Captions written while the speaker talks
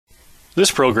This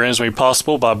program is made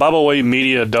possible by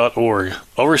BibleWayMedia.org,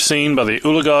 overseen by the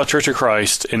Oologah Church of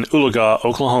Christ in Oologah,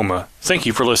 Oklahoma. Thank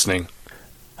you for listening.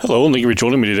 Hello, and thank you for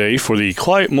joining me today for the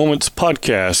Quiet Moments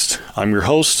podcast. I'm your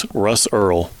host, Russ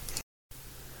Earl.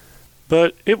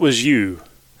 But it was you.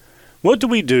 What do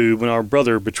we do when our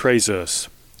brother betrays us?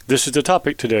 This is the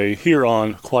topic today here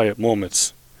on Quiet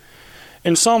Moments.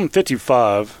 In Psalm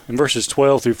 55, in verses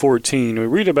 12 through 14, we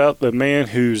read about the man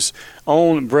whose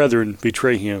own brethren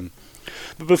betray him.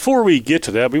 But before we get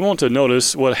to that, we want to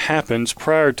notice what happens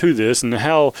prior to this and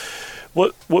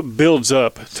what builds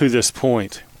up to this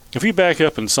point. If we back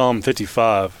up in Psalm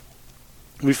 55,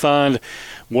 we find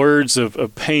words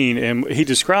of pain, and he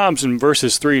describes in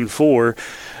verses 3 and 4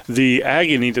 the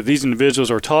agony that these individuals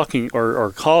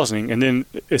are causing, and then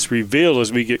it's revealed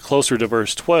as we get closer to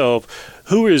verse 12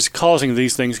 who is causing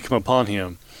these things to come upon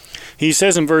him. He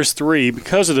says in verse 3,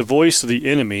 because of the voice of the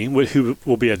enemy, who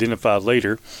will be identified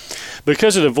later,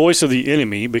 because of the voice of the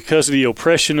enemy, because of the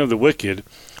oppression of the wicked,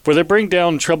 for they bring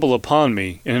down trouble upon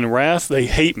me, and in wrath they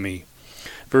hate me.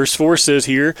 Verse 4 says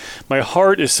here, my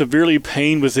heart is severely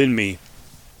pained within me,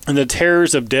 and the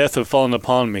terrors of death have fallen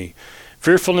upon me.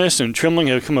 Fearfulness and trembling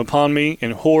have come upon me,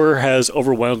 and horror has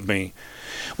overwhelmed me.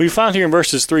 We find here in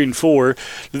verses 3 and 4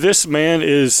 that this man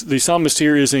the psalmist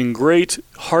here is in great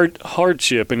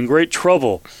hardship and great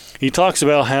trouble. He talks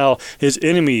about how his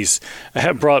enemies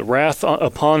have brought wrath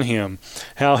upon him,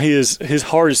 how his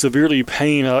heart is severely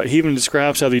pained. He even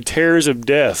describes how the terrors of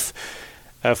death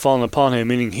have fallen upon him,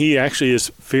 meaning he actually is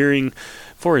fearing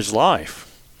for his life.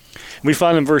 We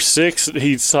find in verse 6,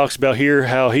 he talks about here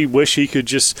how he wished he could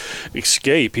just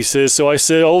escape. He says, so I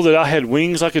said, oh, that I had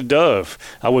wings like a dove.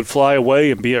 I would fly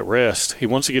away and be at rest. He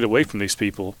wants to get away from these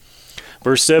people.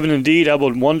 Verse 7, indeed, I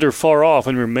would wander far off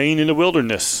and remain in the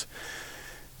wilderness.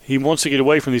 He wants to get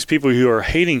away from these people who are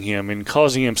hating him and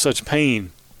causing him such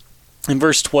pain. In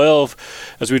verse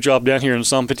 12, as we drop down here in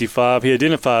Psalm 55, he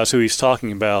identifies who he's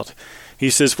talking about. He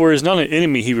says, for it is not an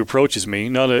enemy he reproaches me,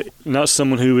 not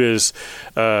someone who is,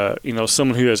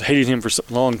 someone who has hated him for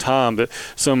a long time, but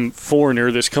some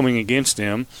foreigner that's coming against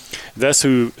him. That's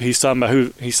who he's talking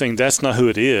about. He's saying that's not who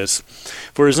it is.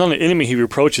 For it is not an enemy he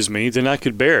reproaches me, then I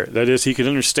could bear it. That is, he could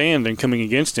understand them coming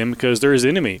against him because they're his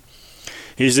enemy.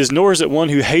 He says, nor is it one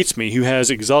who hates me, who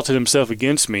has exalted himself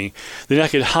against me, then I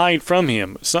could hide from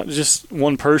him. It's not just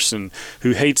one person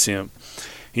who hates him.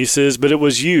 He says, but it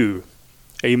was you,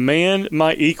 a man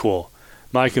my equal,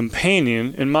 my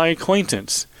companion, and my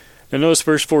acquaintance. Now notice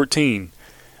verse 14.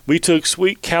 We took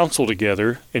sweet counsel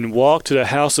together and walked to the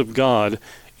house of God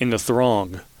in the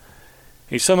throng.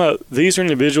 He's talking about these are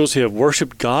individuals who have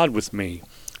worshipped God with me.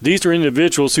 These are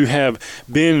individuals who have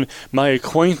been my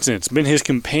acquaintance, been his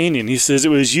companion. He says, it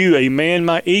was you, a man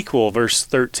my equal, verse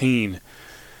 13.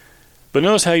 But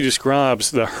notice how he describes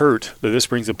the hurt that this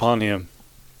brings upon him.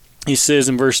 He says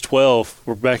in verse 12,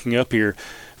 we're backing up here,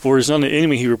 for it is not an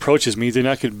enemy he reproaches me, then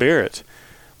I could bear it.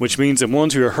 Which means the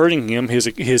ones who are hurting him,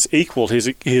 his equal,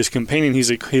 his companion,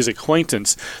 his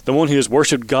acquaintance, the one who has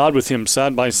worshipped God with him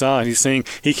side by side, he's saying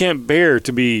he can't bear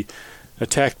to be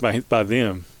attacked by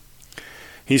them.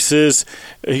 He says,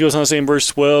 he goes on to say in verse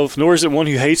 12, nor is it one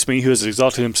who hates me, who has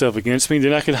exalted himself against me,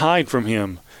 then I can hide from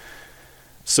him.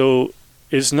 So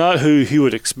it's not who he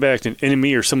would expect, an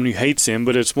enemy or someone who hates him,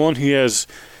 but it's one who has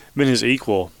been his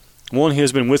equal, one who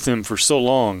has been with him for so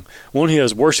long, one who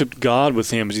has worshipped God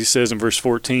with him, as he says in verse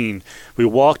 14. We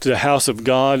walked to the house of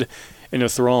God in a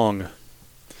throng.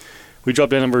 We drop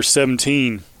down in verse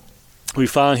 17. We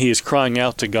find he is crying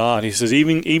out to God. He says,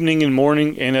 evening and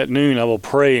morning and at noon I will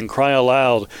pray and cry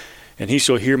aloud, and he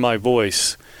shall hear my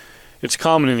voice. It's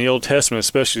common in the Old Testament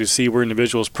especially to see where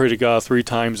individuals pray to God 3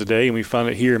 times a day, and we find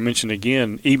it here mentioned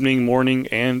again, evening, morning,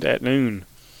 and at noon.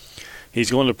 He's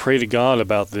going to pray to God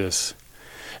about this.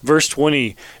 Verse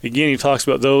 20, again, he talks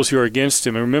about those who are against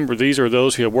him. And remember, these are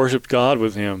those who have worshipped God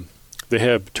with him. They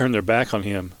have turned their back on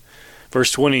him. Verse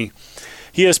 20,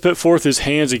 he has put forth his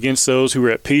hands against those who are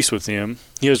at peace with him.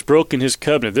 He has broken his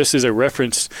covenant. This is a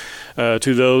reference to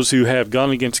those who have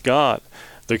gone against God.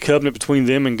 The covenant between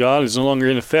them and God is no longer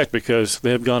in effect because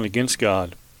they have gone against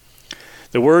God.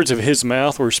 The words of his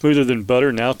mouth were smoother than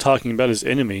butter, now talking about his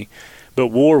enemy, but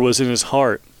war was in his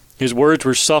heart. His words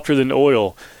were softer than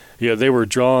oil, yet they were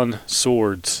drawn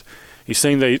swords. He's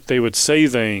saying they would say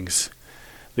things.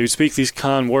 They would speak these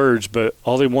kind words, but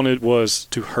all they wanted was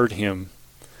to hurt him.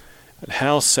 And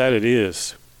how sad it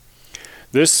is.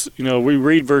 This, we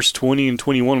read verse 20 and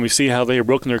 21, we see how they have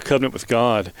broken their covenant with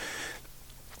God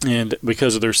and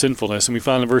because of their sinfulness. And we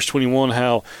find in verse 21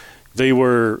 how they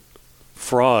were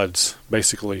frauds,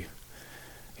 basically.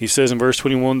 He says in verse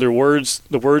 21, the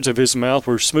words of his mouth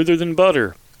were smoother than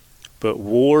butter. but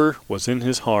war was in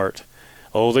his heart.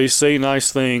 Oh, they say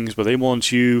nice things, but they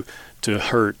want you to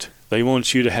hurt. They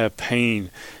want you to have pain.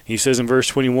 He says in verse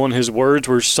 21, his words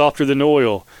were softer than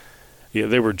oil, yet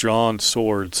they were drawn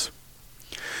swords.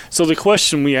 So the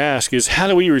question we ask is, how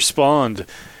do we respond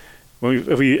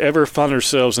if we ever find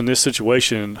ourselves in this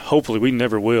situation? Hopefully we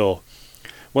never will.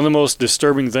 One of the most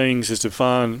disturbing things is to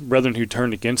find brethren who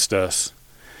turn against us.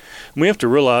 And we have to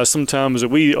realize sometimes that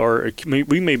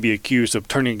we may be accused of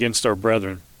turning against our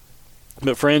brethren.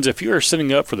 But friends, if you are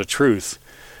sitting up for the truth,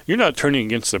 you're not turning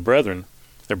against the brethren.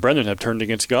 The brethren have turned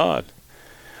against God.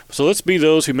 So let's be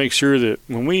those who make sure that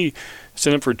when we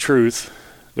stand up for truth,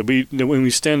 that when we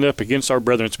stand up against our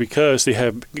brethren, it's because they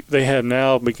have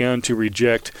now begun to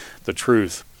reject the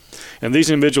truth. And these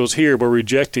individuals here were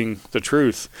rejecting the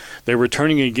truth. They were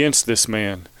turning against this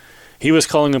man. He was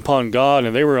calling upon God,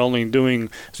 and they were only doing,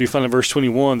 as we find in verse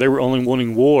 21, they were only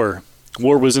wanting war.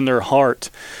 War was in their heart.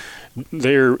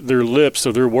 Their lips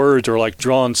or their words are like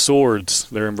drawn swords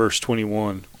there in verse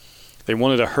 21. They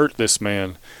wanted to hurt this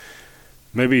man,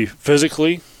 maybe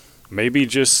physically, maybe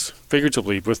just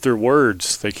figuratively. With their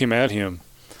words, they came at him.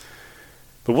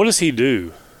 But what does he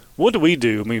do? What do we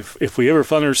do? I mean, if we ever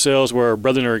find ourselves where our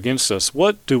brethren are against us,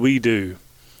 what do we do?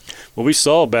 Well, we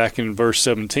saw back in verse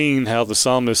 17 how the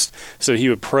psalmist said he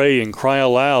would pray and cry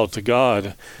aloud to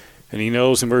God. And he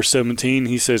knows in verse 17,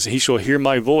 he says, he shall hear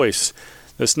my voice.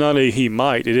 That's not a he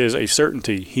might, it is a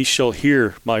certainty. He shall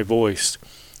hear my voice.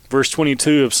 Verse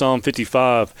 22 of Psalm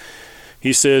 55,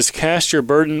 he says, cast your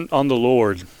burden on the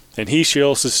Lord, and he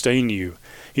shall sustain you.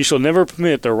 He shall never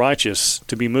permit the righteous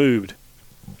to be moved.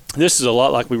 This is a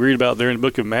lot like we read about there in the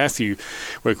book of Matthew,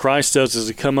 where Christ tells us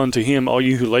to come unto him, all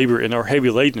you who labor and are heavy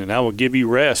laden, and I will give you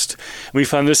rest. And we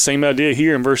find this same idea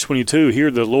here in verse 22,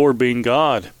 here the Lord being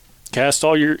God. Cast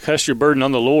your burden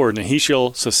on the Lord, and he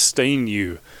shall sustain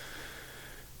you.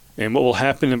 And what will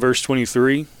happen in verse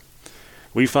 23?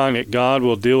 We find that God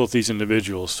will deal with these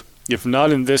individuals. If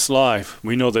not in this life,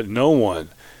 we know that no one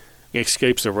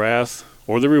escapes the wrath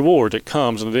or the reward that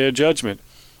comes on the day of judgment.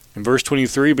 In verse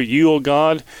 23, but you, O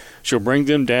God, shall bring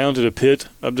them down to the pit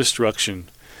of destruction.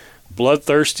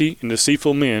 Bloodthirsty and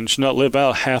deceitful men shall not live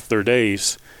out half their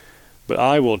days, but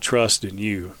I will trust in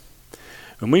you.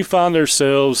 When we find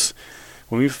ourselves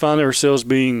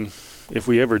being, if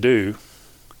we ever do,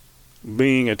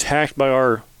 being attacked by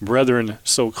our brethren,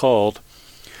 so-called,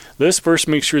 let's first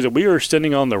make sure that we are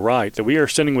standing on the right, that we are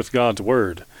standing with God's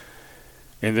word.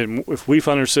 And then if we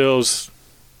find ourselves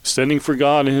standing for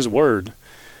God and his word,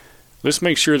 let's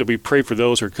make sure that we pray for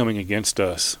those who are coming against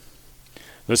us.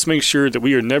 Let's make sure that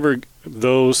we are never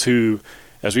those who,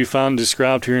 as we find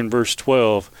described here in verse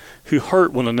 12, who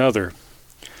hurt one another.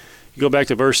 You go back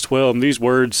to verse 12, and these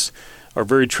words are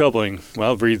very troubling.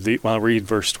 Well, I'll read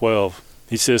verse 12.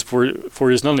 He says, For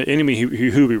it is not an enemy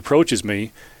who reproaches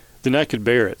me, then I could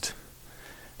bear it.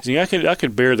 See, I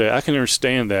could bear that. I can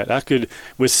understand that. I could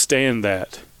withstand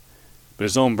that. But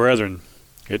his own brethren,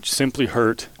 it simply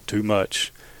hurt too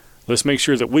much. Let's make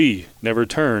sure that we never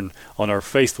turn on our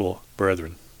faithful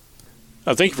brethren.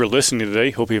 Thank you for listening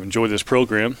today. Hope you've enjoyed this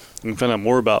program. You can find out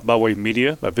more about Byway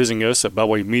Media by visiting us at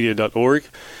bywaymedia.org.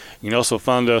 You can also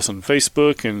find us on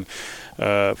Facebook and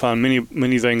find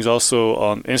many things also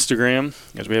on Instagram,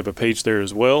 as we have a page there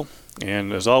as well.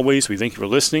 And as always, we thank you for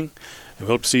listening, and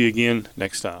we hope to see you again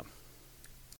next time.